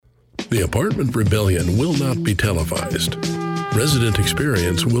The Apartment Rebellion will not be televised. Resident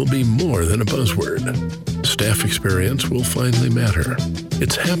experience will be more than a buzzword. Staff experience will finally matter.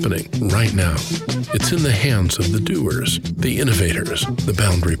 It's happening right now. It's in the hands of the doers, the innovators, the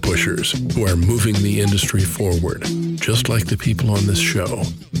boundary pushers who are moving the industry forward, just like the people on this show.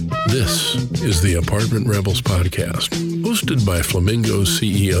 This is the Apartment Rebels podcast, hosted by Flamingo's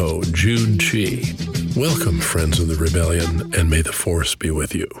CEO, Jude Chi. Welcome, friends of the Rebellion, and may the force be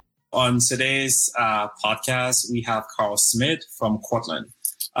with you. On today's podcast, we have Karl Smith from Cortland.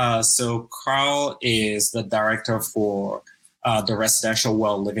 So Karl is the director for the residential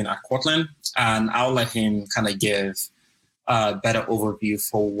well living at Cortland, and I'll let him kind of give a better overview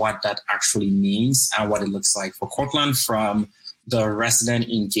for what that actually means and what it looks like for Cortland from the resident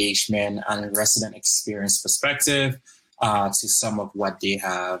engagement and resident experience perspective to some of what they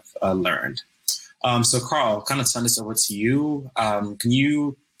have learned. So Karl, kind of turn this over to you. Can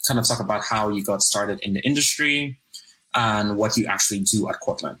you kind of talk about how you got started in the industry and what you actually do at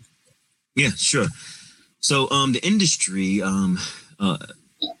Cortland? Yeah, sure. So the industry, I got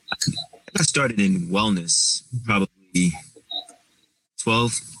started in wellness probably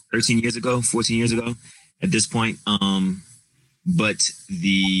 12, 13 years ago, 14 years ago at this point. But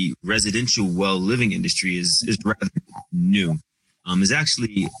the residential well living industry is rather new. It's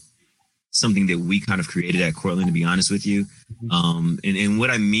actually something that we kind of created at Cortland, to be honest with you. And what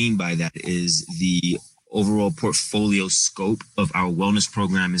I mean by that is the overall portfolio scope of our wellness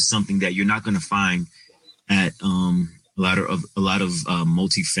program is something that you're not going to find at a lot of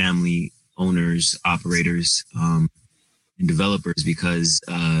multifamily owners, operators, and developers, because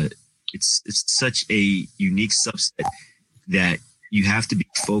it's such a unique subset that you have to be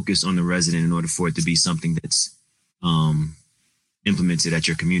focused on the resident in order for it to be something that's implemented at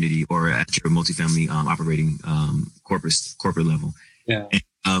your community or at your multifamily operating corporate level. Yeah.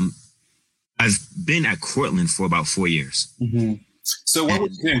 And, I've been at Cortland for about 4 years. Mm-hmm. So what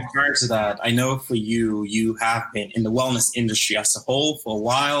was doing prior to that? I know for you, you have been in the wellness industry as a whole for a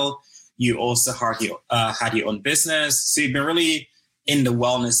while. You also had your own business. So you've been really in the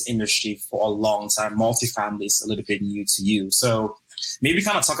wellness industry for a long time. Multifamily is a little bit new to you. So maybe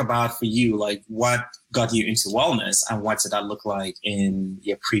kind of talk about for you, like what got you into wellness and what did that look like in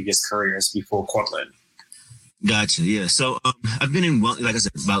your previous careers before Cortland? Gotcha. Yeah. So I've been in, like I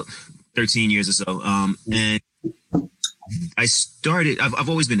said, about 13 years or so. And I started, I've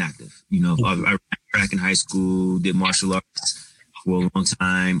always been active. You know, I ran track in high school, did martial arts for a long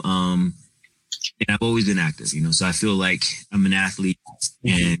time. And I've always been active, you know, so I feel like I'm an athlete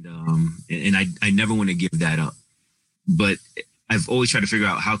and I never want to give that up. But I've always tried to figure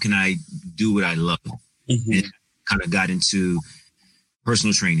out how can I do what I love. Mm-hmm. And kind of got into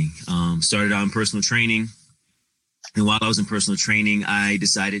personal training. Started out in personal training. And while I was in personal training, I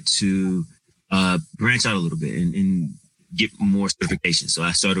decided to branch out a little bit and get more certifications. So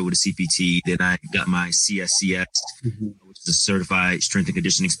I started with a CPT, then I got my CSCS, which is a Certified Strength and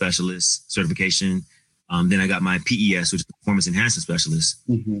Conditioning Specialist certification. Then I got my PES, which is Performance Enhancement Specialist.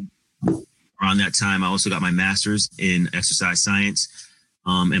 Mm-hmm. Around that time, I also got my master's in exercise science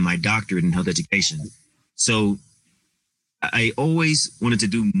and my doctorate in health education. So I always wanted to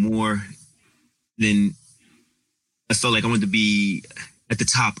do more than I felt like I wanted to be at the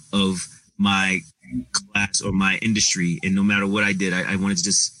top of my class or my industry. And no matter what I did, I wanted to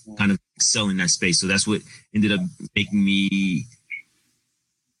just kind of excel in that space. So that's what ended up making me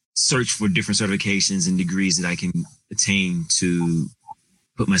search for different certifications and degrees that I can attain to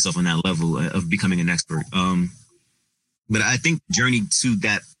put myself on that level of becoming an expert. But I think the journey to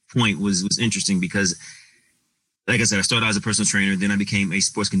that point was interesting because, like I said, I started out as a personal trainer. Then I became a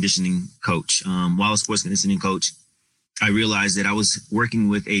sports conditioning coach. While I was a sports conditioning coach, I realized that I was working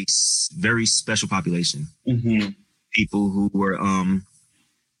with a very special population, people who were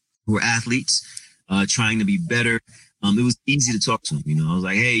athletes, trying to be better. It was easy to talk to them. You know, I was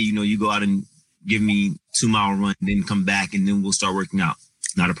like, hey, you know, you go out and give me 2-mile run, then come back, and then we'll start working out.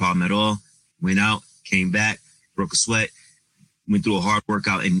 Not a problem at all. Went out, came back, broke a sweat, went through a hard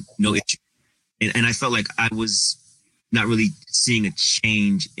workout, and no issue. And I felt like I was not really seeing a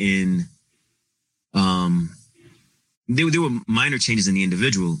change in. There were minor changes in the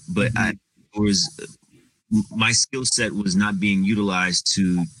individual, but my skill set was not being utilized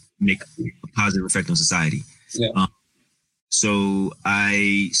to make a positive effect on society. Yeah. So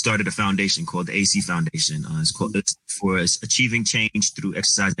I started a foundation called the AC Foundation. It's for achieving change through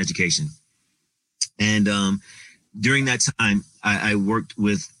exercise and education. And during that time, I worked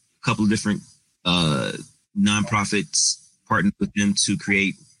with a couple of different nonprofits, partnered with them to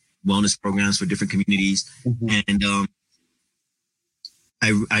create wellness programs for different communities. Mm-hmm. And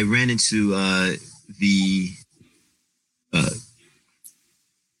I ran into the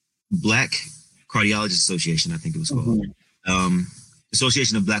Black Cardiologist Association, I think it was called.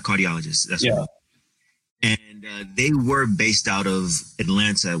 Association of Black Cardiologists. That's what it was. And they were based out of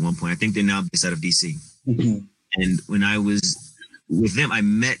Atlanta at one point. I think they're now based out of DC. And when I was with them, I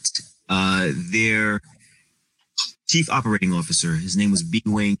met their chief operating officer. His name was B.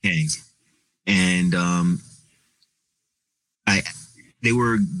 Wayne Kang. And they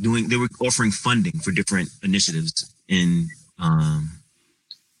were offering funding for different initiatives in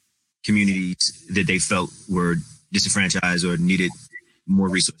communities that they felt were disenfranchised or needed more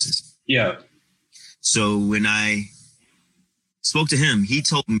resources. Yeah. So when I spoke to him, he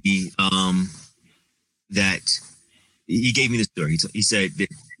told me that he gave me the story. He said that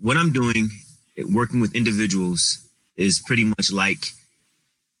what I'm doing, working with individuals, is pretty much like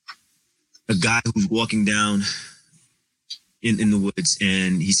a guy who's walking down in the woods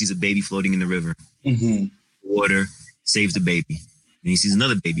and he sees a baby floating in the river. Water, saves the baby. And he sees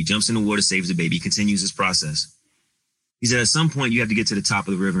another baby, jumps in the water, saves the baby, continues his process. He said, at some point, you have to get to the top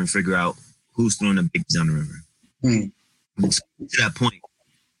of the river and figure out who's throwing the babies down the river. And to that point,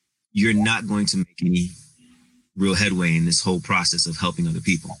 you're not going to make any real headway in this whole process of helping other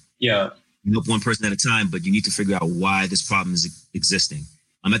people. Yeah. You help one person at a time, but you need to figure out why this problem is existing.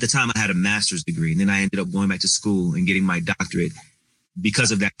 At the time, I had a master's degree, and then I ended up going back to school and getting my doctorate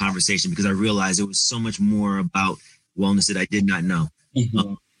because of that conversation, because I realized there was so much more about wellness that I did not know.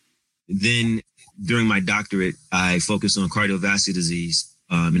 Then during my doctorate, I focused on cardiovascular disease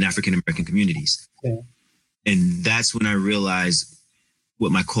in African-American communities. And that's when I realized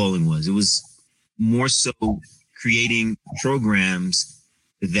what my calling was. It was more so creating programs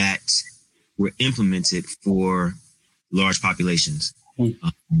that were implemented for large populations.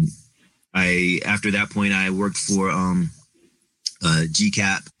 After that point, I worked for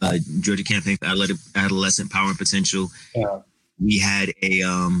GCAP, Georgia Campaign for Adolescent Power and Potential. We had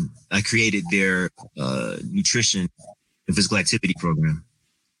I created their nutrition and physical activity program.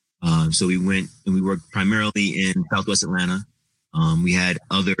 So we went and we worked primarily in Southwest Atlanta. We had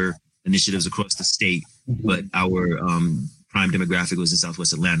other initiatives across the state, but our prime demographic was in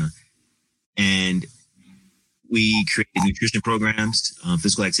Southwest Atlanta. And we created nutrition programs,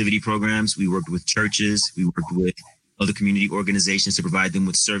 physical activity programs. We worked with churches. We worked with other community organizations to provide them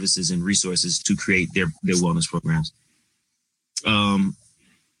with services and resources to create their wellness programs. And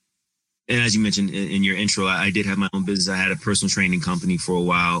as you mentioned in your intro, I did have my own business. I had a personal training company for a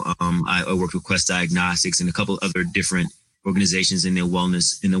while. I worked with Quest Diagnostics and a couple other different organizations in the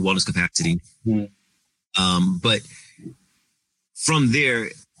wellness capacity. But from there,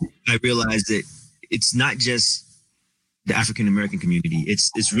 I realized that it's not just the African American community.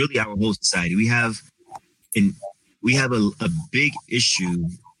 It's really our whole society. We have a big issue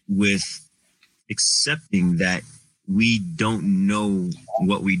with accepting that we don't know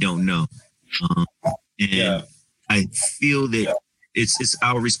what we don't know. I feel that it's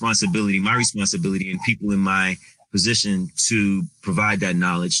our responsibility, my responsibility, and people in my position to provide that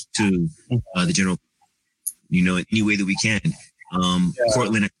knowledge to the general, in any way that we can.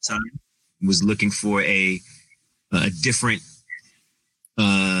 Cortland at the time was looking for a different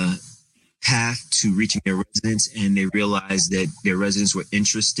path to reaching their residents, and they realized that their residents were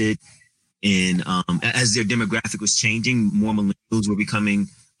interested in, as their demographic was changing, more millennials were becoming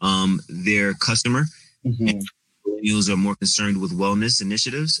their customer. And millennials are more concerned with wellness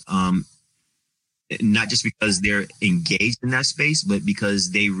initiatives, not just because they're engaged in that space, but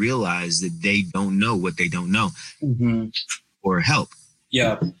because they realize that they don't know what they don't know or help.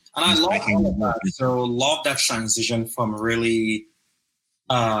 Yeah. And I love all of that. So love that transition from really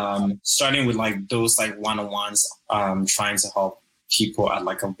starting with like those like one-on-ones, trying to help people at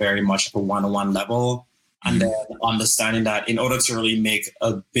like a very much of a one-on-one level. And then understanding that in order to really make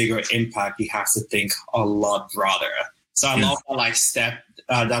a bigger impact, you have to think a lot broader. So I love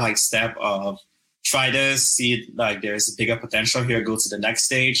that step of try this, see like there's a bigger potential here, go to the next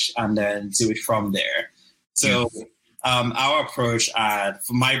stage, and then do it from there. So our approach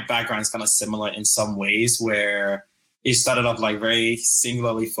for my background is kind of similar in some ways, where it started off like very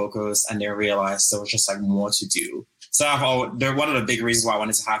singularly focused and then realized there was just like more to do. So one of the big reasons why I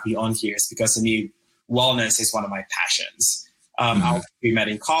wanted to have you on here is because to me, wellness is one of my passions. We met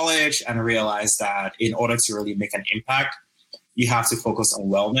in college and realized that in order to really make an impact, you have to focus on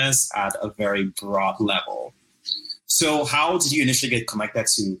wellness at a very broad level. So how did you initially get connected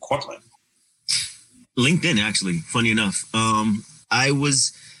to Cortland? LinkedIn, actually, funny enough. I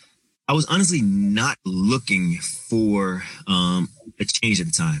was honestly not looking for a change at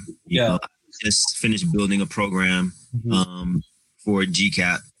the time. I just finished building a program for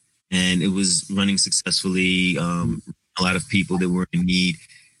GCAP, and it was running successfully. A lot of people that were in need.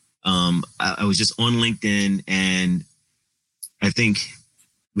 I was just on LinkedIn, and I think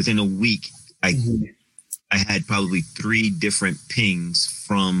within a week, I had probably 3 different pings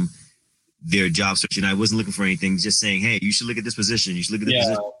from their job search, and I wasn't looking for anything, just saying, hey, you should look at this position. You should look at this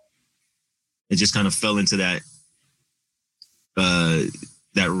position. It just kind of fell into that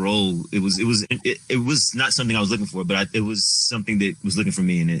that role. It was not something I was looking for, but it was something that was looking for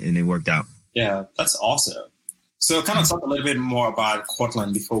me, and it worked out. Yeah, that's awesome. So kind of talk a little bit more about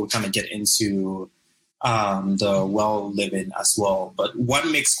Cortland before we kind of get into the well living as well. But what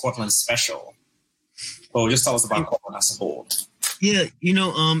makes Cortland special? Well, just tell us about Cortland as a whole. Yeah,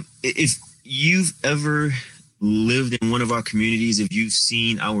 if you've ever lived in one of our communities, if you've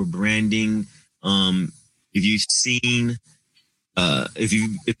seen our branding, if you've seen, if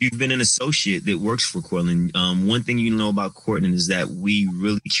you've been an associate that works for Cortland, one thing you know about Cortland is that we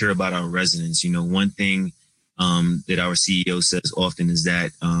really care about our residents. One thing that our CEO says often is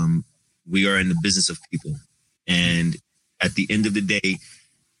that we are in the business of people, and at the end of the day,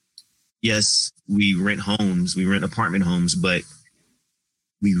 yes, we rent homes, we rent apartment homes, but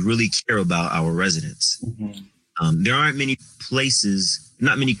we really care about our residents. Mm-hmm. There aren't many places,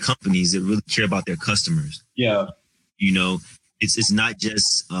 not many companies that really care about their customers. Yeah. It's not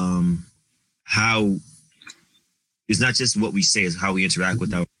just it's not just what we say, it's how we interact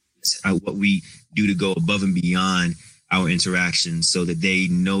with what we do to go above and beyond our interactions so that they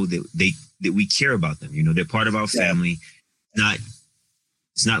know that we care about them. They're part of our family.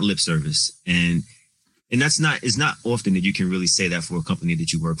 It's not lip service. And it's not often that you can really say that for a company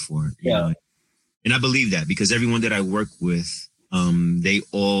that you work for. You know? And I believe that because everyone that I work with, they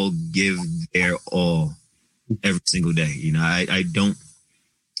all give their all every single day.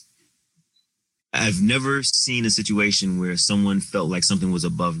 I've never seen a situation where someone felt like something was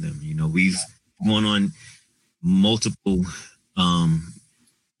above them. We've gone on multiple, part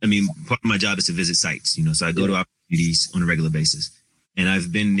of my job is to visit sites, so I go to our communities on a regular basis. And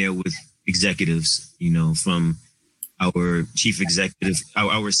I've been there with executives, from our chief executive,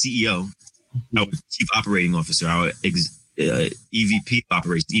 our CEO, our chief operating officer, our EVP of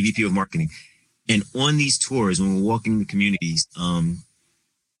operations, EVP of marketing. And on these tours, when we're walking the communities,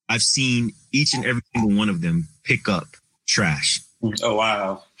 I've seen each and every single one of them pick up trash. Oh,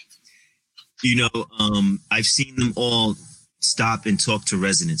 wow. I've seen them all stop and talk to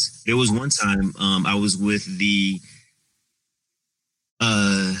residents. There was one time I was with the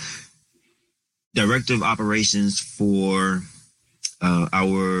director of operations for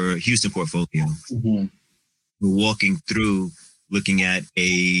our Houston portfolio. Mm-hmm. We're walking through, looking at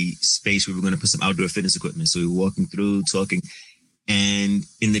a space where we're going to put some outdoor fitness equipment. So we're walking through, talking, and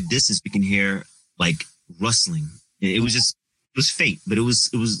in the distance we can hear like rustling. It was faint, but it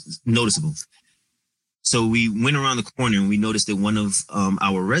was noticeable. So we went around the corner and we noticed that one of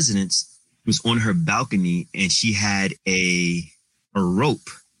our residents was on her balcony and she had a rope.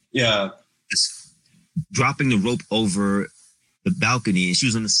 Yeah. Just dropping the rope over the balcony, and she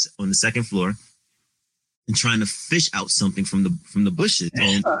was on the second floor and trying to fish out something from the bushes.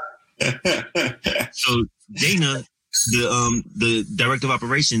 And so Dana, the director of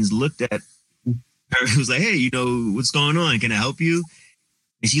operations, looked at her and was like, hey, what's going on? Can I help you?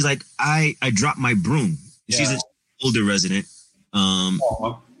 And she's like, I dropped my broom. Yeah. She's an older resident. I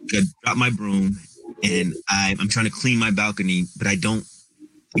dropped my broom and I'm trying to clean my balcony, but I don't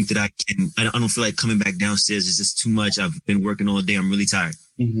think that I can. I don't feel like coming back downstairs. It's just too much. I've been working all day. I'm really tired.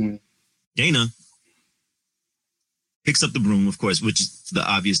 Mm-hmm. Dana picks up the broom, of course, which is the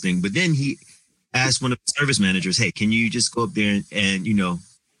obvious thing. But then he asked one of the service managers, hey, can you just go up there and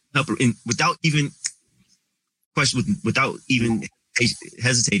help her? And without even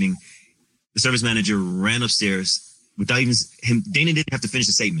hesitating, the service manager ran upstairs without even him. Dana didn't have to finish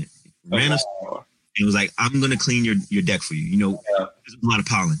the statement. Ran upstairs and was like, I'm going to clean your deck for you. There's a lot of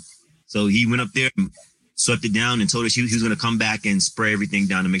pollen. So he went up there and swept it down and told her he was going to come back and spray everything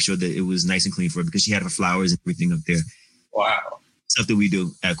down to make sure that it was nice and clean for her because she had her flowers and everything up there. Wow. Stuff that we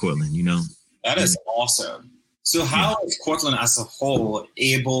do at Cortland, That is awesome. So how is Cortland as a whole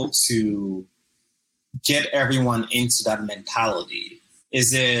able to get everyone into that mentality?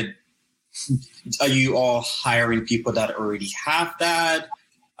 Are you all hiring people that already have that?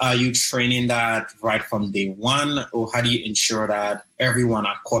 Are you training that right from day one? Or how do you ensure that everyone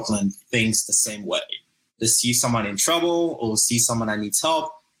at Cortland thinks the same way? They see someone in trouble or see someone that needs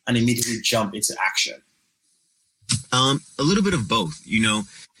help and immediately jump into action? A little bit of both,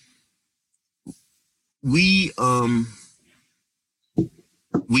 We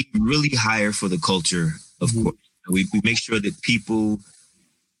really hire for the culture of Cortland. We make sure that people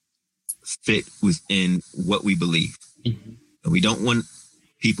fit within what we believe. Mm-hmm. We don't want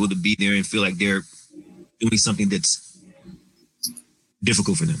people to be there and feel like they're doing something that's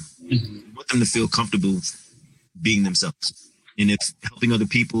difficult for them. Mm-hmm. We want them to feel comfortable being themselves. And if helping other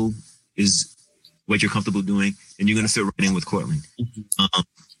people is what you're comfortable doing, then you're going to fit right in with Cortland. Mm-hmm.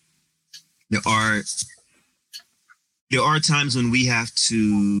 There are times when we have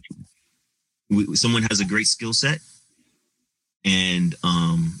to. Someone has a great skill set, and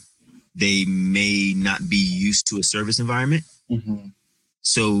they may not be used to a service environment. Mm-hmm.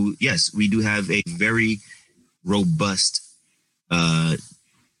 So yes, we do have a very robust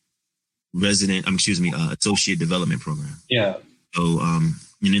associate development program. Yeah. So an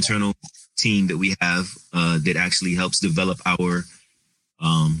internal team that we have that actually helps develop our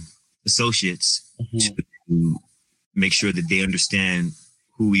associates mm-hmm. to make sure that they understand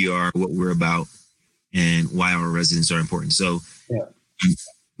who we are, what we're about, and why our residents are important. So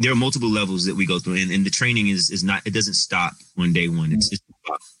there are multiple levels that we go through, and the training is not, it doesn't stop on day one. It's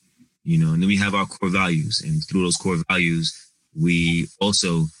and then we have our core values, and through those core values, we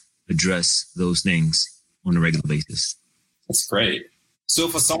also address those things on a regular basis. That's great. So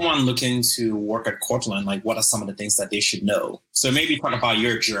for someone looking to work at Cortland, like what are some of the things that they should know? So maybe talk about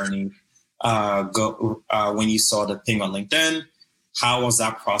your journey when you saw the thing on LinkedIn. How was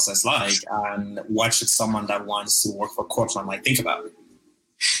that process like? And what should someone that wants to work for Cortland think about?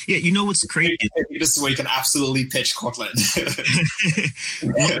 Yeah, you know what's crazy? This is where you can absolutely pitch Cortland.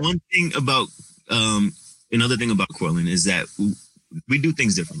 One thing about, another thing about Cortland is that we do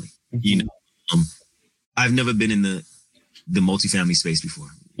things differently. Mm-hmm. I've never been in the multifamily space before.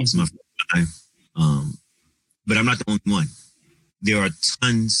 It's my first time. But I'm not the only one. There are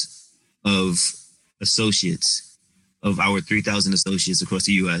tons of associates, of our 3,000 associates across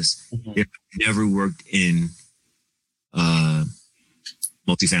the U.S. Mm-hmm. that have never worked in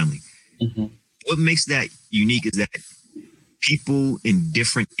multifamily. Mm-hmm. What makes that unique is that people in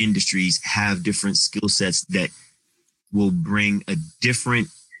different industries have different skill sets that will bring a different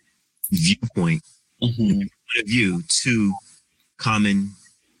viewpoint, point of view to common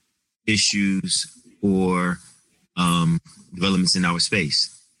issues or developments in our space.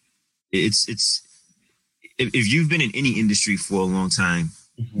 It's if you've been in any industry for a long time,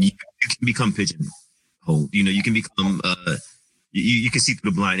 you can become pigeonholed. You can become you can see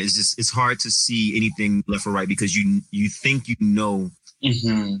through the blind. It's hard to see anything left or right because you think you know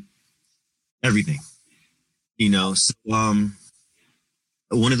everything. So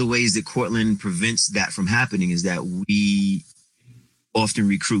one of the ways that Cortland prevents that from happening is that we often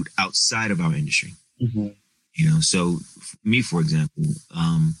recruit outside of our industry. Mm-hmm. So me, for example,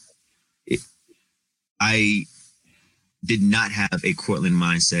 I did not have a Cortland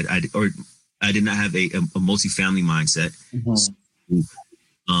mindset. I did not have a multifamily mindset. Mm-hmm. So,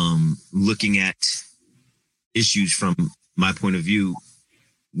 looking at issues from my point of view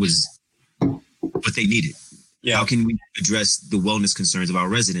was what they needed. Yeah. How can we address the wellness concerns of our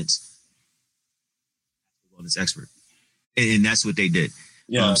residents? Wellness expert. And that's what they did.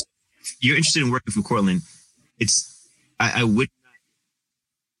 Yeah. So if you're interested in working for Cortland, I would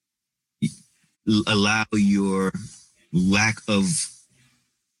not allow your lack of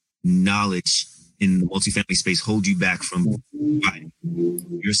knowledge in the multifamily space hold you back from providing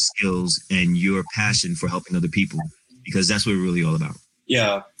your skills and your passion for helping other people, because that's what we're really all about.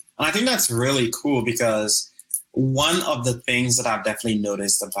 Yeah. And I think that's really cool because one of the things that I've definitely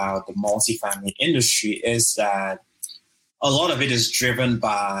noticed about the multifamily industry is that a lot of it is driven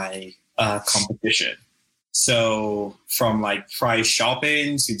by competition. So from price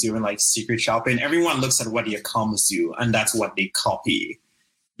shopping to doing secret shopping, everyone looks at what the incumbents do and that's what they copy.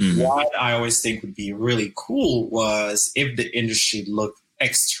 Mm-hmm. What I always think would be really cool was if the industry looked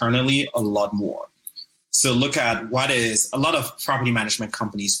externally a lot more. So look at a lot of property management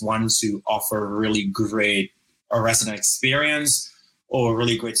companies want to offer really great resident experience or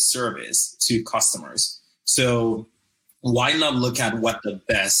really great service to customers. So why not look at what the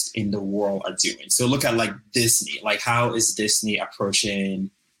best in the world are doing? So look at Disney. How is Disney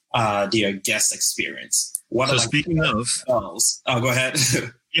approaching their guest experience? Speaking of, go ahead.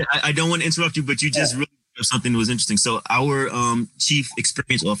 Yeah, I don't want to interrupt you, but you just really something that was interesting. So our chief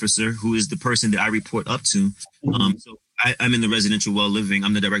experience officer, who is the person that I report up to, so I'm in the residential well living.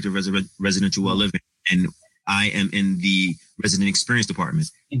 I'm the director of residential well living, and I am in the resident experience department.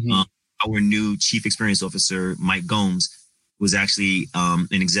 Mm-hmm. Our new chief experience officer, Mike Gomes, was actually an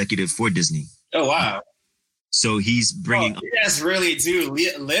executive for Disney. Oh, wow. So he's bringing. You guys really do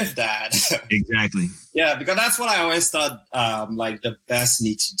live that. Exactly. Yeah, because that's what I always thought. Like the best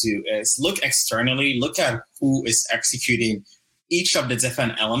need to do is look externally, look at who is executing each of the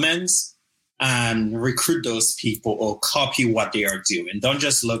different elements, and recruit those people or copy what they are doing. Don't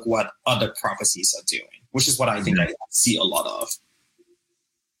just look what other properties are doing, which is what I think I see a lot of.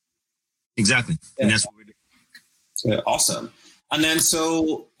 Exactly, and that's what we're doing. Yeah, awesome. And then,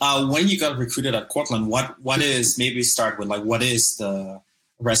 so when you got recruited at Cortland, what is, maybe start with, like, what is the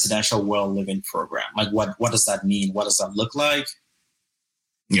residential well living program? Like, what does that mean? What does that look like?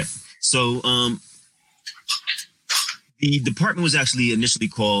 Yeah. So the department was actually initially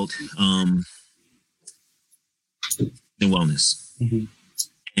called the Wellness. Mm-hmm.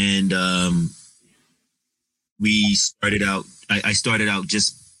 And we started out, I started out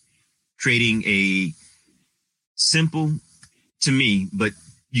just creating a simple, to me, but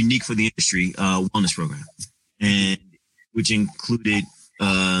unique for the industry, wellness program, and which included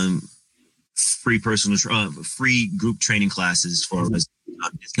free group training classes for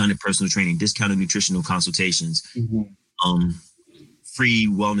discounted personal training, discounted nutritional consultations, free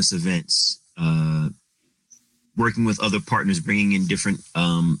wellness events, working with other partners, bringing in different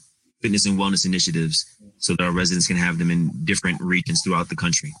fitness and wellness initiatives so that our residents can have them in different regions throughout the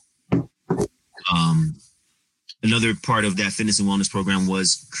country. Another part of that fitness and wellness program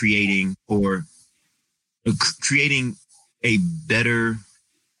was creating a better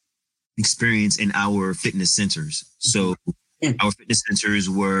experience in our fitness centers. So our fitness centers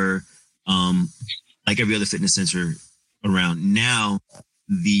were like every other fitness center around. Now,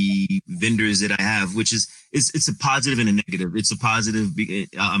 the vendors that I have, which is it's a positive and a negative. It's a positive.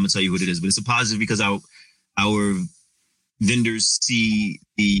 I'm gonna tell you what it is, but it's a positive because our vendors see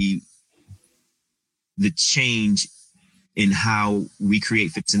the change in how we create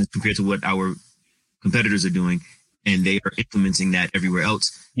fitness compared to what our competitors are doing, and they are implementing that everywhere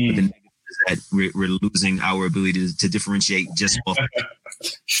else. But the negative is that we're losing our ability to differentiate just off.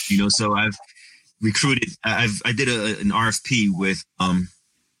 So I've recruited. I did an RFP with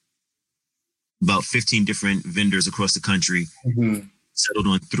about 15 different vendors across the country, settled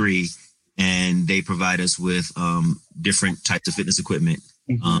on 3, and they provide us with different types of fitness equipment.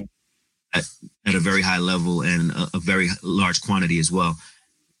 At a very high level and a very large quantity as well.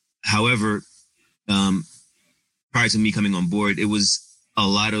 However, prior to me coming on board, it was a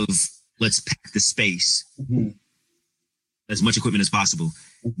lot of let's pack the space, as much equipment as possible.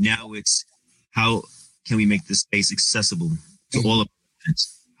 Now it's how can we make the space accessible to all of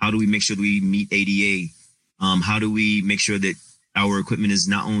us? How do we make sure that we meet ADA? How do we make sure that our equipment is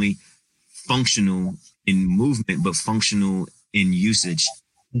not only functional in movement, but functional in usage?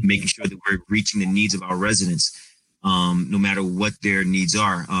 Making sure that we're reaching the needs of our residents, no matter what their needs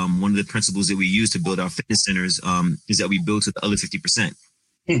are. One of the principles that we use to build our fitness centers is that we build to the other 50%.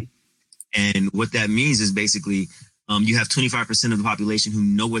 And what that means is basically you have 25% of the population who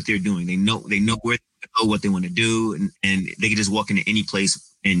know what they're doing. They know where they go, what they want to do, and they can just walk into any place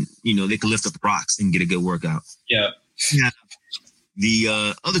and they can lift up rocks and get a good workout. Yeah.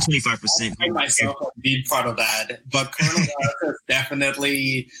 The other 25%. I myself have been part of that, but coronavirus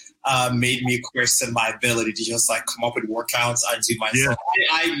definitely made me question my ability to just like come up with workouts and do myself. Yeah.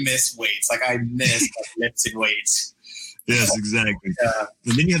 I miss weights. Like I miss lifting weights. Yes, exactly. Yeah.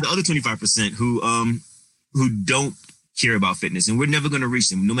 And then you have the other 25% who don't care about fitness, and we're never going to reach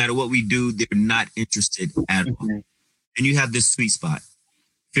them. No matter what we do, they're not interested at all. And you have this sweet spot,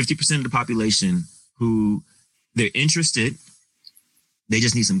 50% of the population who they're interested. They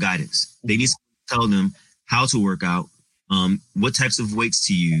just need some guidance. They need someone to tell them how to work out, what types of weights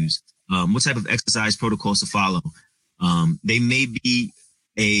to use, what type of exercise protocols to follow. They may be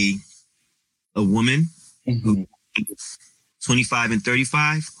a woman who 25 and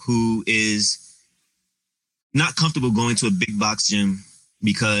 35 who is not comfortable going to a big box gym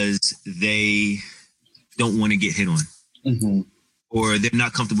because they don't want to get hit on. Or they're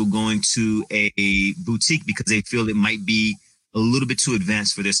not comfortable going to a boutique because they feel it might be a little bit too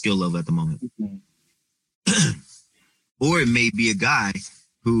advanced for their skill level at the moment. Or it may be a guy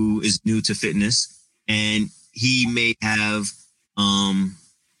who is new to fitness and he may have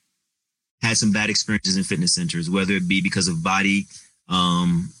had some bad experiences in fitness centers, whether it be because of body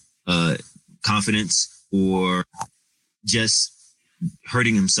confidence or just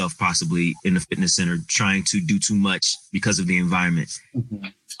hurting himself possibly in a fitness center, trying to do too much because of the environment.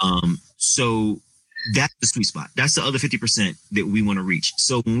 So that's the sweet spot. That's the other 50% that we want to reach.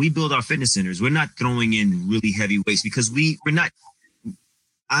 So when we build our fitness centers, we're not throwing in really heavy weights because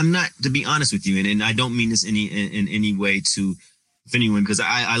I'm not, to be honest with you, and I don't mean this in any way to anyone, because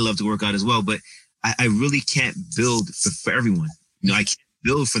I love to work out as well, but I really can't build for everyone. I can't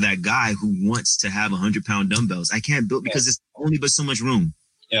build for that guy who wants to have 100-pound dumbbells. I can't build because it's only but so much room.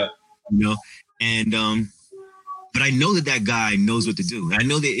 Yeah. And but I know that guy knows what to do. I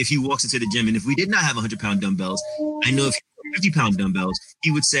know that if he walks into the gym, and if we did not have 100-pound dumbbells, I know if he had 50-pound dumbbells,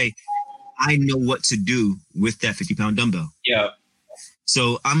 he would say, I know what to do with that 50-pound dumbbell. Yeah.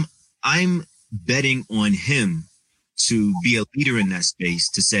 So I'm betting on him to be a leader in that space,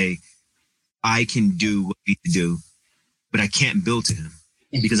 to say, I can do what we need to do, but I can't build to him.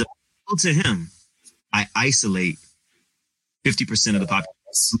 Because if I build to him, I isolate 50% of the population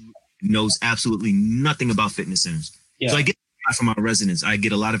who knows absolutely nothing about fitness centers. Yeah. So I get from our residents, I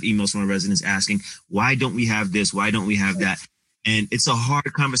get a lot of emails from our residents asking, why don't we have this? Why don't we have that? And it's a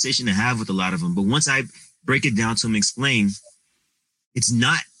hard conversation to have with a lot of them. But once I break it down to them and explain, it's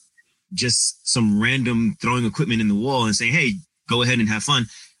not just some random throwing equipment in the wall and saying, hey, go ahead and have fun.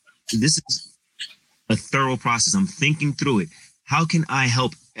 This is a thorough process. I'm thinking through it. How can I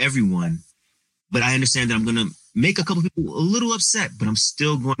help everyone? But I understand that I'm going to make a couple people a little upset, but I'm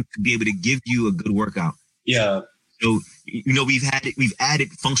still going to be able to give you a good workout. Yeah. So, we've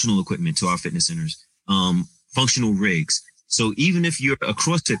added functional equipment to our fitness centers, functional rigs. So even if you're a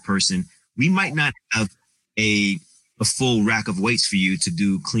CrossFit person, we might not have a full rack of weights for you to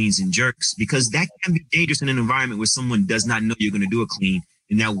do cleans and jerks, because that can be dangerous in an environment where someone does not know you're going to do a clean,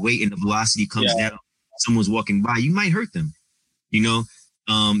 and that weight and the velocity comes down. Someone's walking by, you might hurt them.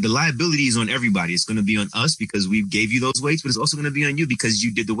 The liability is on everybody. It's going to be on us because we gave you those weights, but it's also going to be on you because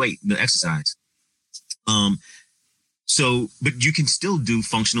you did the exercise. But you can still do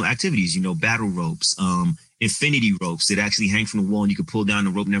functional activities, battle ropes, infinity ropes that actually hang from the wall and you can pull down,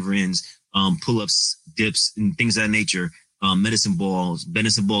 the rope never ends, pull-ups, dips, and things of that nature, medicine ball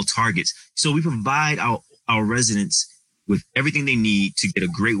targets. So we provide our residents with everything they need to get a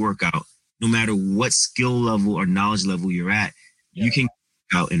great workout, no matter what skill level or knowledge level you're at. You can work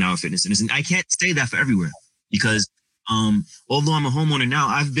out in our fitness centers. And I can't say that for everywhere because although I'm a homeowner now,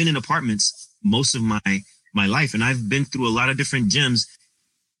 I've been in apartments most of my life, and I've been through a lot of different gyms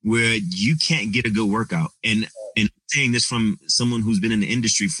where you can't get a good workout. And I'm saying this from someone who's been in the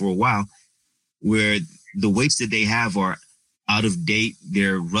industry for a while, where the weights that they have are out of date,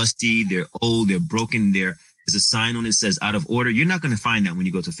 they're rusty, they're old, they're broken, there's a sign on it that says out of order. You're not going to find that when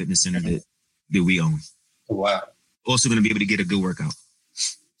you go to a fitness center that we own. Wow. Also going to be able to get a good workout.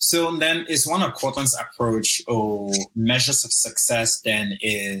 So then is one of Cortland's approach or measures of success then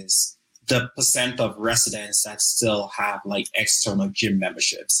is the percent of residents that still have like external gym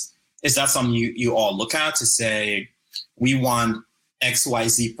memberships? Is that something you all look at to say, we want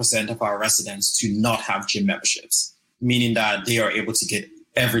XYZ percent of our residents to not have gym memberships, meaning that they are able to get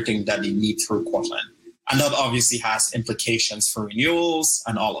everything that they need through Cortland? And that obviously has implications for renewals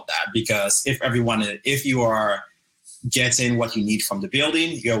and all of that, because if you are getting what you need from the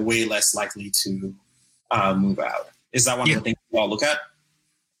building, you're way less likely to move out. Is that one of the things you all look at?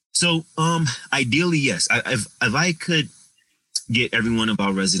 So ideally, yes. If I could get every one of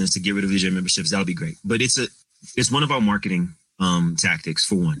our residents to get rid of the gym memberships, that would be great. But it's one of our marketing tactics,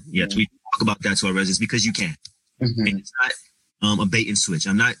 for one. Yes, we talk about that to our residents because you can. Mm-hmm. And it's not a bait and switch.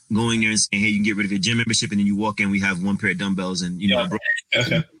 I'm not going there and saying, hey, you can get rid of your gym membership, and then you walk in, we have one pair of dumbbells, and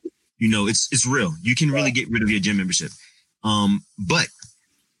it's real. You can really get rid of your gym membership. But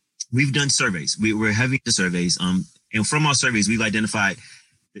we've done surveys. We're heavy into surveys. And from our surveys, we've identified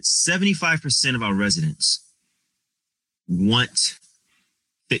that 75% of our residents want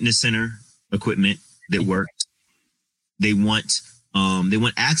fitness center equipment that works. They want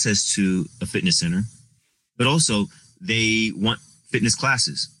access to a fitness center, but also they want fitness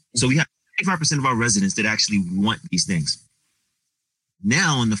classes. So we have 25% of our residents that actually want these things.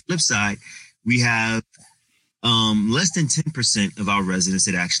 Now, on the flip side, we have less than 10% of our residents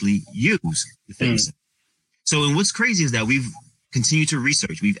that actually use the fitness center. So, and what's crazy is that we've continued to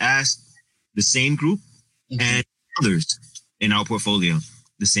research. We've asked the same group and others in our portfolio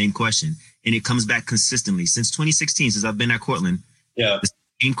the same question, and it comes back consistently since 2016, since I've been at Cortland. Yeah, the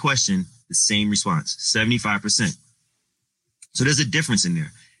same question, the same response, 75%. So there's a difference in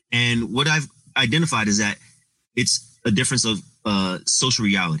there, and what I've identified is that it's a difference of social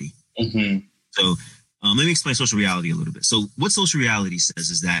reality. Mm-hmm. So let me explain social reality a little bit. So what social reality says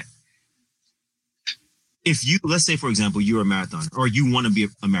is that if you, let's say, for example, you're a marathoner or you want to be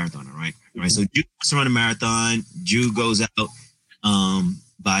a marathoner, right? Mm-hmm. Right. So Jude wants to run a marathon. Jude goes out,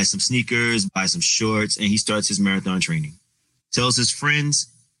 buys some sneakers, buys some shorts, and he starts his marathon training. Tells his friends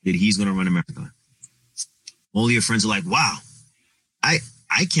that he's going to run a marathon. All your friends are like, wow, I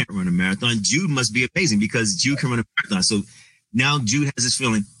can't run a marathon. Jude must be amazing because Jude can run a marathon. So now Jude has this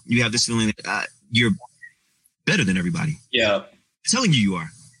feeling, you have this feeling that you're better than everybody. Yeah. I'm telling you are.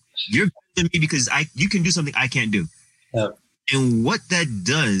 You're better than me because you can do something I can't do. Yeah. And what that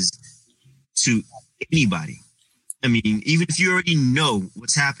does to anybody, I mean, even if you already know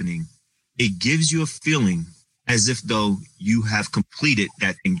what's happening, it gives you a feeling as if though you have completed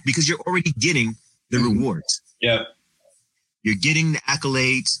that thing because you're already getting the rewards. Yeah. You're getting the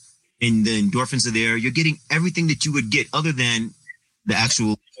accolades and the endorphins are there. You're getting everything that you would get other than the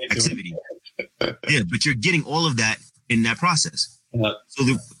actual activity. Yeah, but you're getting all of that in that process. Yeah. So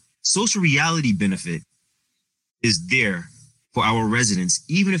the social reality benefit is there for our residents,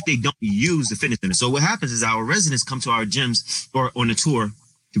 even if they don't use the fitness center. So what happens is our residents come to our gyms or on a tour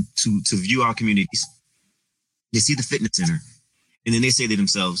to view our communities. They see the fitness center and then they say to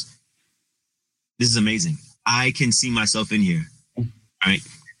themselves, this is amazing. I can see myself in here. All right.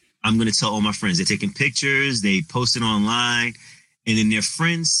 I'm going to tell all my friends. They're taking pictures. They post it online. And then their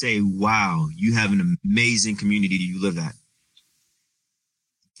friends say, wow, you have an amazing community that you live at.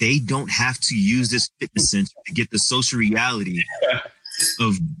 They don't have to use this fitness center to get the social reality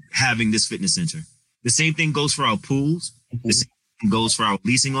of having this fitness center. The same thing goes for our pools. The same thing goes for our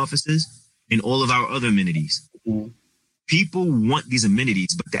leasing offices and all of our other amenities. People want these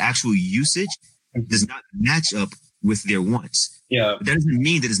amenities, but the actual usage does not match up with their wants. Yeah. But that doesn't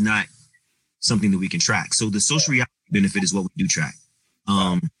mean that it's not something that we can track. So the social reality benefit is what we do track.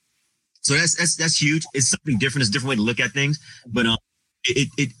 So that's huge. It's something different. It's a different way to look at things, but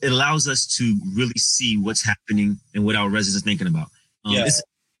it allows us to really see what's happening and what our residents are thinking about. It's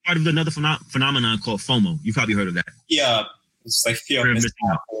part of another phenomenon called FOMO. You've probably heard of that. Yeah. It's like fear of missing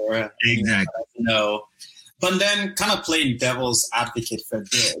out. Exactly. No. But then kind of playing devil's advocate for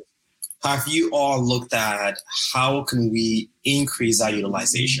this, have you all looked at how can we increase our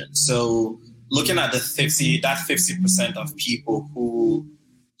utilization? So looking at that 50% of people who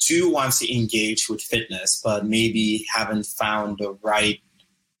do want to engage with fitness, but maybe haven't found the right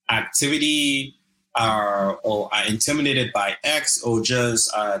activity or are intimidated by X or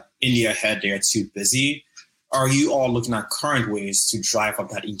just in their head, they're too busy. Are you all looking at current ways to drive up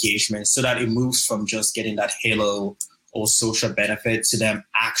that engagement so that it moves from just getting that halo or social benefit to them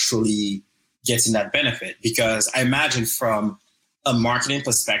actually getting that benefit? Because I imagine from a marketing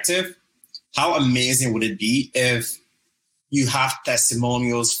perspective, how amazing would it be if you have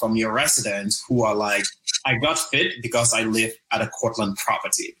testimonials from your residents who are like, I got fit because I live at a Cortland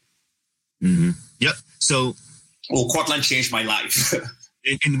property. Mm-hmm. Yep. So, or Cortland changed my life.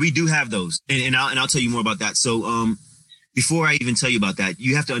 and we do have those, and I'll tell you more about that. So, before I even tell you about that,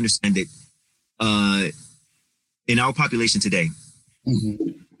 you have to understand that in our population today,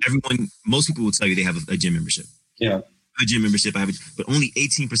 most people will tell you they have a gym membership. Yeah. A gym membership, but only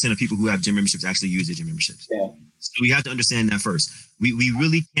 18% of people who have gym memberships actually use their gym memberships. Yeah. So we have to understand that first. We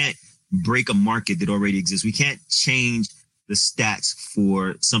really can't break a market that already exists. We can't change the stats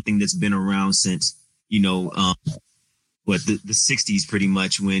for something that's been around since, the 60s pretty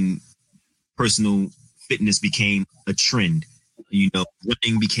much, when personal fitness became a trend.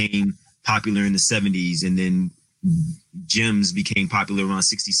 Running became popular in the 70s, and then gyms became popular around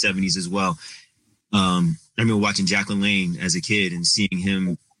 60s, 70s as well. I remember watching Jack LaLanne as a kid and seeing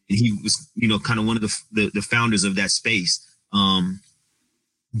him, and he was, kind of one of the founders of that space.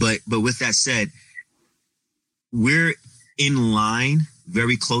 But with that said, we're in line,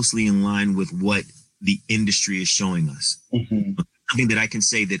 very closely in line with what the industry is showing us. Something that I can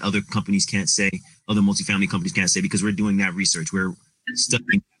say that other companies can't say, other multifamily companies can't say, because we're doing that research. We're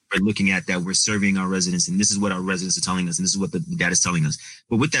studying, we're looking at that, we're surveying our residents, and this is what our residents are telling us, and this is what the data is telling us.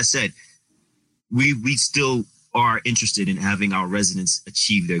 But with that said, we still are interested in having our residents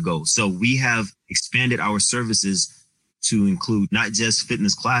achieve their goals. So we have expanded our services to include not just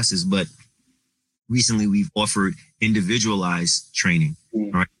fitness classes, but recently we've offered individualized training.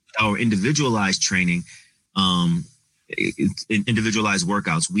 Right? Our individualized training, individualized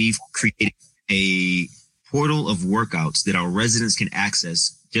workouts, we've created a portal of workouts that our residents can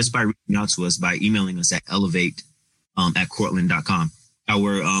access just by reaching out to us, by emailing us at elevate@cortland.com.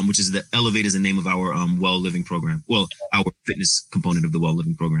 Our, which is the Elevate is the name of our Well Living program. Well, our fitness component of the Well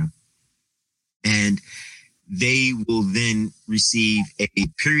Living program. And they will then receive a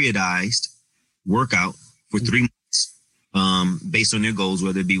periodized workout for 3 months based on their goals,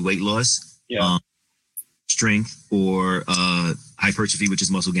 whether it be weight loss, strength, or hypertrophy, which is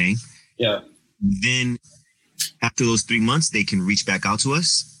muscle gain. Yeah. Then after those 3 months, they can reach back out to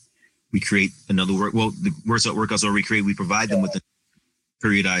us. We create another the workouts already created. We provide them with a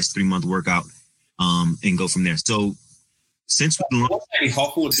periodized 3-month workout and go from there. So since we launched, what would be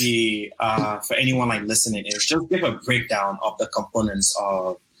helpful would be for anyone like listening is just give a breakdown of the components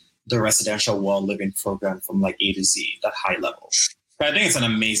of the residential well living program from like A to Z, that high level. But I think it's an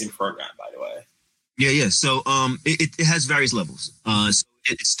amazing program, by the way. Yeah. So it has various levels. So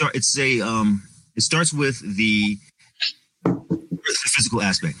it starts with the physical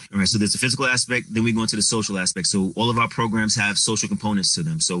aspect. All right. So there's the physical aspect, then we go into the social aspect. So all of our programs have social components to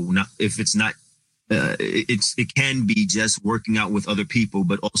them. So it can be just working out with other people,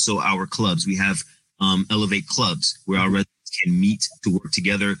 but also our clubs. We have Elevate clubs where our residents can meet to work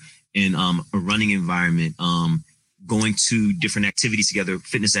together in a running environment, going to different activities together,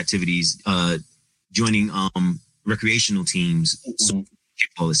 fitness activities, joining recreational teams,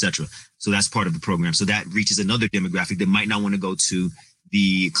 etc. So that's part of the program. So that reaches another demographic that might not want to go to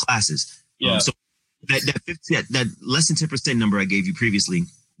the classes. Yeah. So that less than 10% number I gave you previously,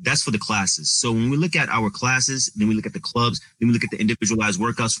 that's for the classes. So when we look at our classes, then we look at the clubs, then we look at the individualized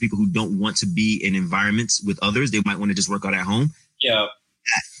workouts for people who don't want to be in environments with others. They might want to just work out at home. Yeah.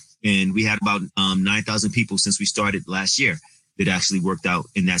 And we had about 9,000 people since we started last year that actually worked out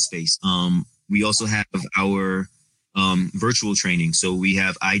in that space. We also have our virtual training. So we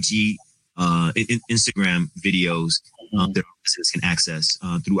have IG, Instagram videos that our residents can access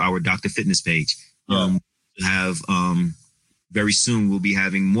through our Dr. Fitness page. Very soon we'll be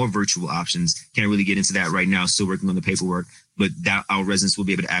having more virtual options. Can't really get into that right now. Still working on the paperwork, but that our residents will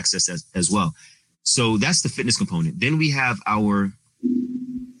be able to access as well. So that's the fitness component. Then we have our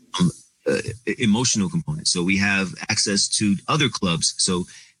emotional component. So we have access to other clubs. So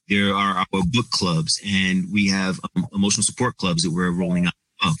there are our book clubs, and we have emotional support clubs that we're rolling out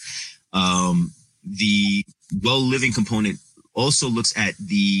as well. The well living component also looks at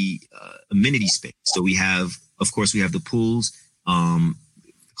the amenity space. So we have, of course, we have the pools,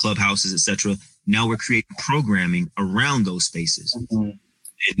 clubhouses, etc. Now we're creating programming around those spaces.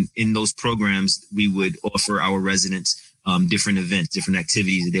 And in those programs, we would offer our residents different events, different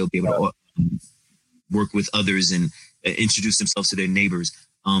activities that they'll be able to work with others and introduce themselves to their neighbors.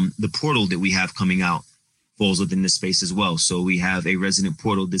 The portal that we have coming out falls within this space as well. So we have a resident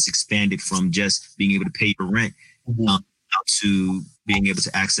portal that's expanded from just being able to pay your rent out to being able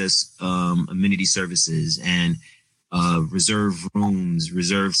to access amenity services and reserve rooms,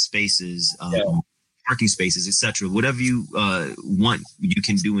 reserve spaces, parking spaces, etc. Whatever you want, you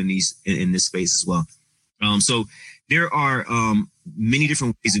can do in this space as well. So there are many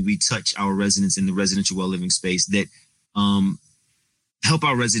different ways that we touch our residents in the residential well living space that help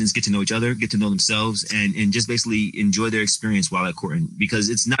our residents get to know each other, get to know themselves, and just basically enjoy their experience while at Cortland. Because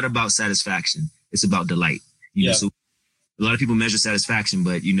it's not about satisfaction; it's about delight. You know, so a lot of people measure satisfaction,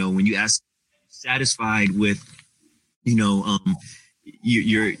 but when you ask, satisfied with,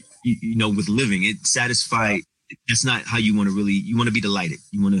 you're with living, it's satisfied. That's not how you want to really. You want to be delighted.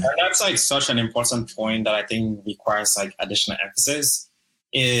 You want to. And that's like such an important point that I think requires like additional emphasis.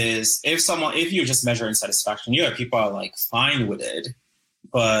 Is if you're just measuring satisfaction, people are like fine with it,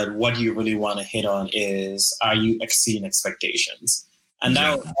 but what you really want to hit on is, are you exceeding expectations? And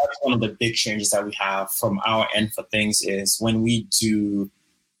that's one of the big changes that we have from our end for things is when we do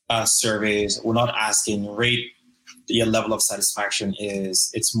surveys, we're not asking rate your level of satisfaction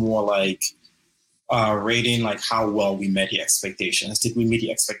it's more like rating like how well we met the expectations. Did we meet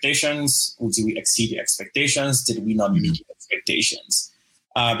the expectations? Or did we exceed the expectations? Did we not meet the expectations?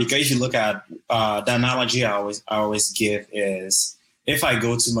 Because if you look at the analogy I always give is if I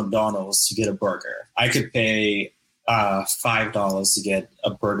go to McDonald's to get a burger, I could pay $5 to get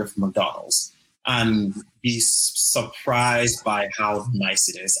a burger from McDonald's and be surprised by how nice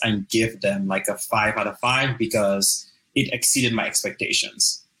it is and give them like a 5 out of 5 because it exceeded my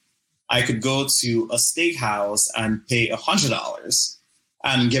expectations. I could go to a steakhouse and pay $100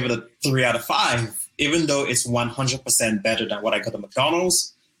 and give it a 3 out of 5, even though it's 100% better than what I got at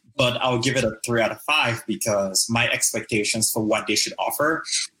McDonald's. But I'll give it a 3 out of 5 because my expectations for what they should offer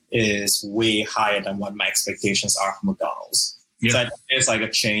is way higher than what my expectations are from McDonald's. Yeah. So I think it's like a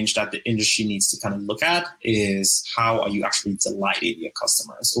change that the industry needs to kind of look at is how are you actually delighting your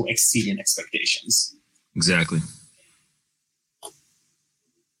customers or exceeding expectations? Exactly.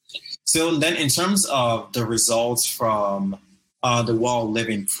 So then in terms of the results from the Well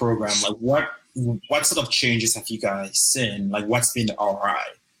Living program, like what sort of changes have you guys seen? Like what's been the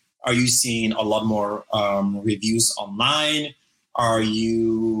ROI? Are you seeing a lot more reviews online?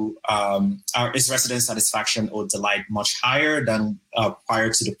 Is resident satisfaction or delight much higher than prior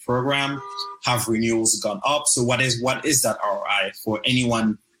to the program? Have renewals gone up? So what is that ROI for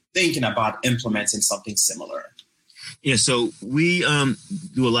anyone thinking about implementing something similar? Yeah, so we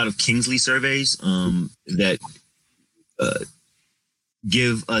do a lot of Kingsley surveys that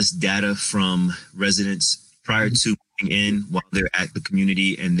give us data from residents prior to in while they're at the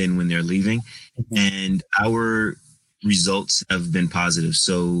community and then when they're leaving. Mm-hmm. And our results have been positive.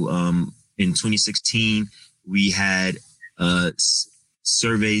 So in 2016, we had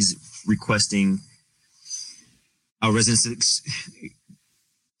surveys requesting our residents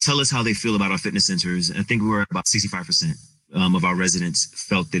tell us how they feel about our fitness centers. I think we were at about 65% of our residents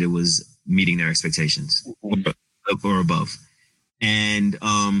felt that it was meeting their expectations or above. And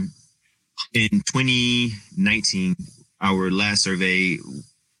in 2019, our last survey,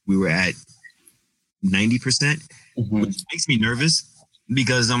 we were at 90%, which makes me nervous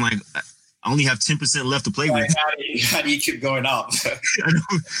because I'm like, I only have 10% left to play with. How do you keep going up? I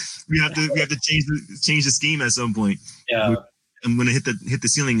know. We have to change the scheme at some point. Yeah, I'm going to hit the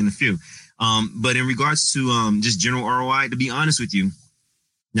ceiling in a few. But in regards to just general ROI, to be honest with you,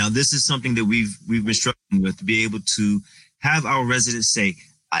 now this is something that we've been struggling with, to be able to have our residents say,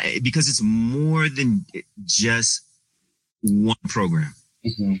 because it's more than just one program,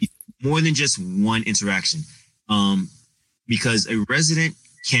 more than just one interaction. Because a resident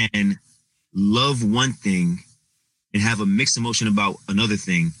can love one thing and have a mixed emotion about another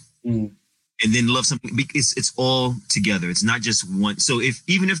thing, and then love something. It's all together. It's not just one. So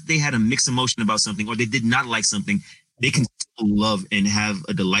even if they had a mixed emotion about something or they did not like something, they can still love and have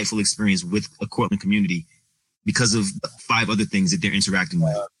a delightful experience with a Cortland community because of 5 other things that they're interacting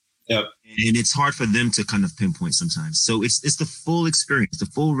with. Yep. And it's hard for them to kind of pinpoint sometimes. So it's the full experience. The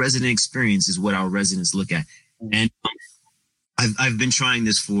full resident experience is what our residents look at. And I've been trying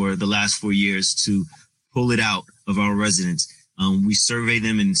this for the last 4 years to pull it out of our residents. We survey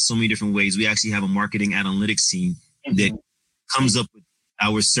them in so many different ways. We actually have a marketing analytics team that comes up with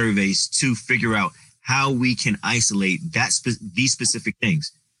our surveys to figure out how we can isolate these specific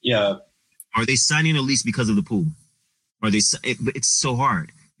things. Yeah. Are they signing a lease because of the pool? But it's so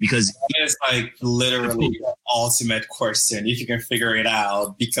hard because it's like literally the ultimate question if you can figure it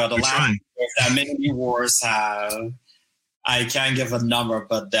out. Because the last that many wars have, I can't give a number,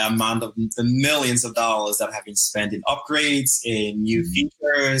 but the amount of the millions of dollars that have been spent in upgrades, in new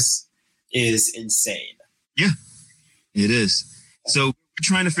features is insane. Yeah, it is. So we're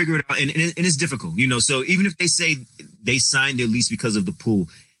trying to figure it out, and it's difficult, So even if they say they signed their lease because of the pool,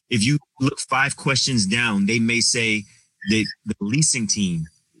 if you look 5 questions down, they may say that the leasing team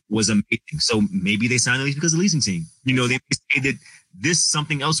was amazing. So maybe they signed the lease because of the leasing team. They may say that this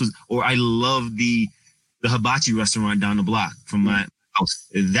something else was, or I love the hibachi restaurant down the block from my house.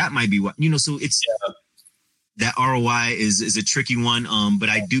 That might be what, so it's that ROI is a tricky one. But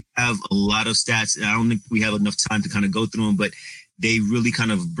I do have a lot of stats. I don't think we have enough time to kind of go through them, but they really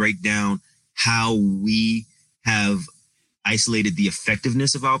kind of break down how we have isolated the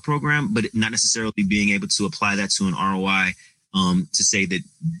effectiveness of our program, but not necessarily being able to apply that to an ROI, to say that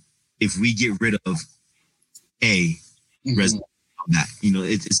if we get rid of a resident, that,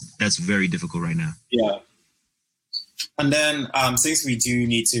 that's very difficult right now. Yeah. And then since we do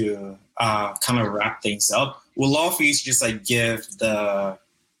need to kind of wrap things up, we'd love for you to just give the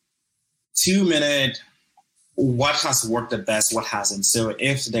 2-minute what has worked the best, what hasn't. So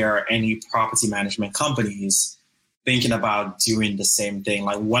if there are any property management companies thinking about doing the same thing,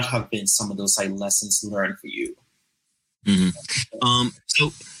 what have been some of those lessons learned for you?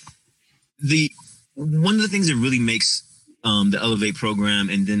 So one of the things that really makes the Elevate program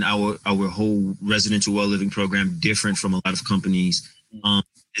and then our whole residential well living program different from a lot of companies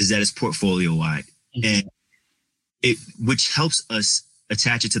is that it's portfolio wide, and which helps us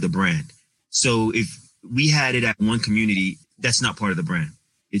attach it to the brand. So if we had it at one community, that's not part of the brand.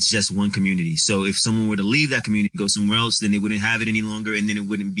 It's just one community. So if someone were to leave that community and go somewhere else, then they wouldn't have it any longer, and then it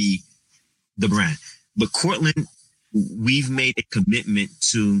wouldn't be the brand. But Cortland, we've made a commitment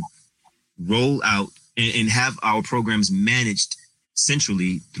to roll out and have our programs managed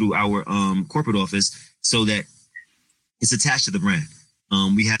centrally through our corporate office so that it's attached to the brand.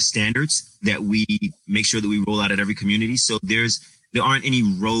 We have standards that we make sure that we roll out at every community. So there aren't any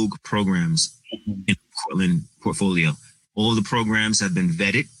rogue programs in the Cortland portfolio. All of the programs have been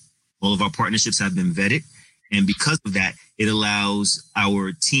vetted. All of our partnerships have been vetted. And because of that, it allows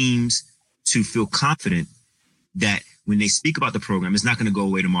our teams to feel confident that when they speak about the program, it's not going to go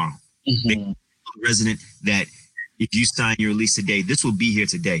away tomorrow. They tell the resident that if you sign your lease today, this will be here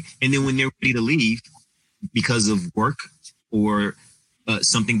today. And then when they're ready to leave because of work or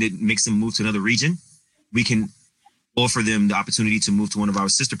something that makes them move to another region, we can offer them the opportunity to move to one of our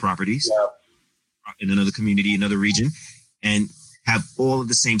sister properties in another community, another region, and have all of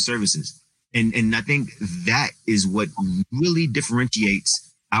the same services. And I think that is what really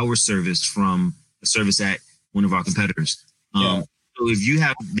differentiates our service from a service at one of our competitors. So if you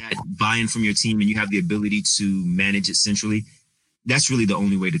have that buy-in from your team and you have the ability to manage it centrally, that's really the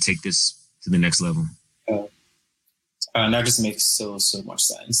only way to take this to the next level. And that just makes so much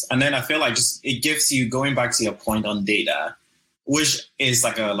sense. And then I feel like it gives you, going back to your point on data, which is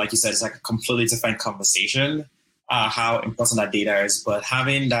like you said, it's like a completely different conversation, how important that data is. But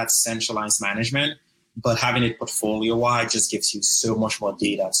having that centralized management, but having it portfolio-wide just gives you so much more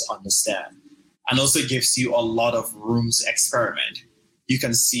data to understand. And also gives you a lot of room to experiment. You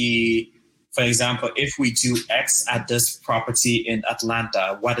can see, for example, if we do X at this property in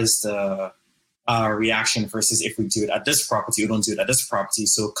Atlanta, what is the reaction versus if we do it at this property, we don't do it at this property.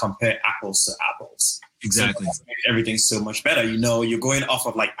 So compare apples to apples. Exactly. So everything's so much better. You know, you're going off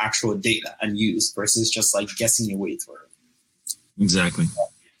of like actual data and use versus just like guessing your way through. Exactly.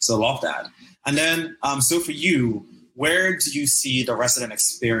 So love that. And then, so for you, where do you see the resident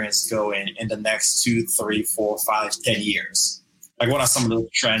experience going in the next 2, 3, 4, 5, 10 years? Like, what are some of the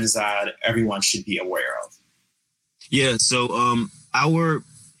trends that everyone should be aware of? Yeah. So, our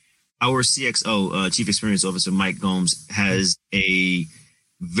CXO, Chief Experience Officer, Mike Gomes, has a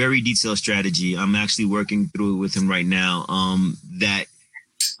very detailed strategy. I'm actually working through it with him right now, that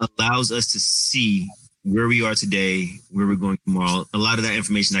allows us to see where we are today, where we're going tomorrow. A lot of that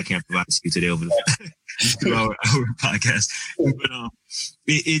information I can't provide to you today over through our podcast.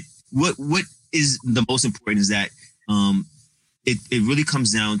 But what is the most important is that it really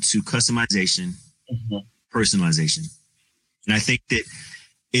comes down to customization, personalization. And I think that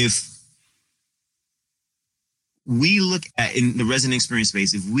if we look at, in the resident experience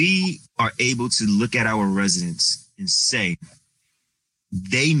space, if we are able to look at our residents and say,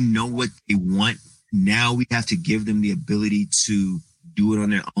 they know what they want, now we have to give them the ability to do it on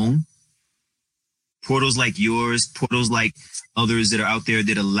their own. Portals like yours, portals like others that are out there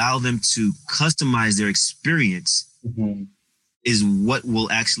that allow them to customize their experience is what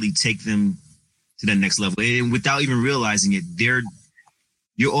will actually take them to that next level. And without even realizing it,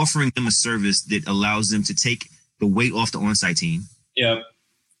 you're offering them a service that allows them to take the weight off the on-site team. Yeah.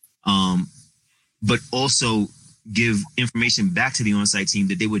 But also give information back to the on-site team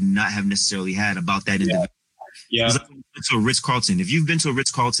that they would not have necessarily had about that individual. Yeah. Like to a Ritz-Carlton. If you've been to a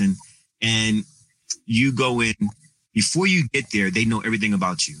Ritz-Carlton and you go in, before you get there, they know everything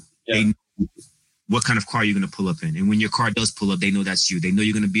about you. Yeah. They know what kind of car you're going to pull up in. And when your car does pull up, they know that's you. They know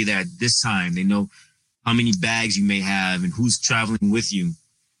you're going to be there at this time. They know how many bags you may have and who's traveling with you.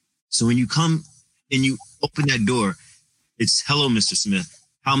 So when you come and you open that door, it's, hello, Mr. Smith.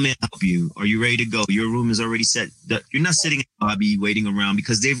 How may I help you? Are you ready to go? Your room is already set. You're not sitting in the lobby waiting around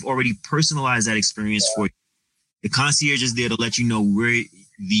because they've already personalized that experience for you. The concierge is there to let you know where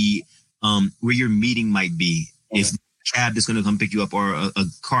your meeting might be. If a cab that's going to come pick you up or a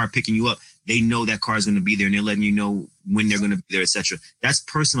car picking you up, they know that car is going to be there and they're letting you know when they're going to be there, etc. That's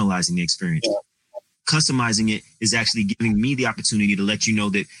personalizing the experience. Customizing it is actually giving me the opportunity to let you know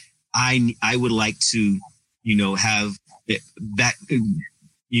that I would like to, have that,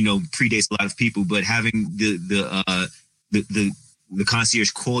 predates a lot of people, but having the concierge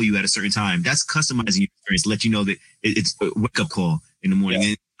call you at a certain time, that's customizing your experience, let you know that it's a wake up call in the morning.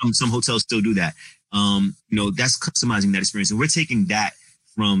 Yeah. And some hotels still do that. That's customizing that experience. And we're taking that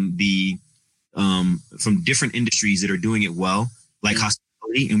from from different industries that are doing it well, like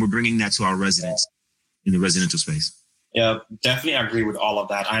hospitality, and we're bringing that to our residents in the residential space. Yeah, definitely agree with all of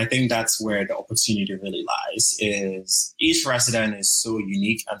that. And I think that's where the opportunity really lies, is each resident is so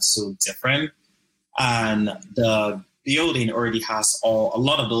unique and so different. And the building already has a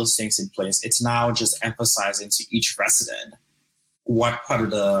lot of those things in place. It's now just emphasizing to each resident what part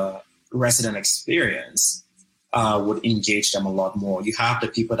of the resident experience would engage them a lot more. You have the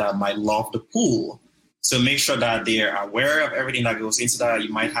people that might love the pool. So make sure that they're aware of everything that goes into that.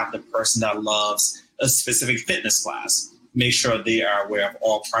 You might have the person that loves a specific fitness class. Make sure they are aware of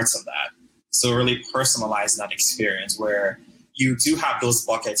all parts of that. So really personalize that experience where you do have those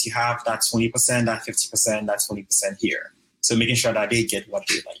buckets. You have that 20%, that 50%, that 20% here. So making sure that they get what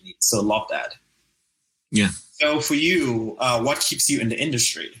they need. So love that. Yeah. So for you, what keeps you in the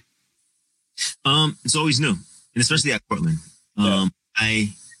industry? It's always new, and especially at Cortland.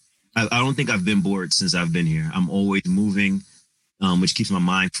 I don't think I've been bored since I've been here. I'm always moving, which keeps my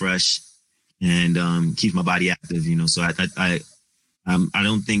mind fresh and keeps my body active. So I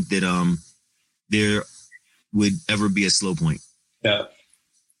don't think that there would ever be a slow point. Yeah.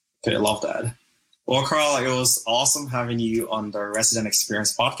 Okay, I love that. Well, Karl, it was awesome having you on the Resident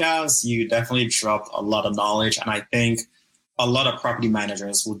Experience podcast. You definitely dropped a lot of knowledge, and I think a lot of property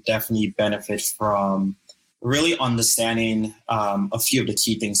managers will definitely benefit from really understanding a few of the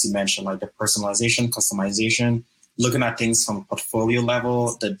key things you mentioned, like the personalization, customization, looking at things from portfolio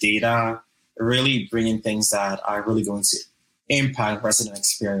level, the data, really bringing things that are really going to impact resident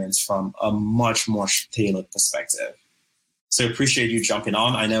experience from a much more tailored perspective. So appreciate you jumping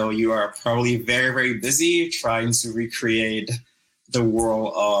on. I know you are probably very, very busy trying to recreate the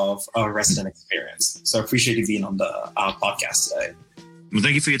world of a resident experience. So appreciate you being on the podcast today. Well,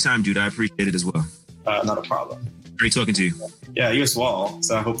 thank you for your time, dude. I appreciate it as well. Not a problem. Great talking to you. Yeah, you as well.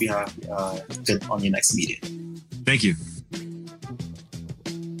 So I hope you have good on your next meeting. Thank you.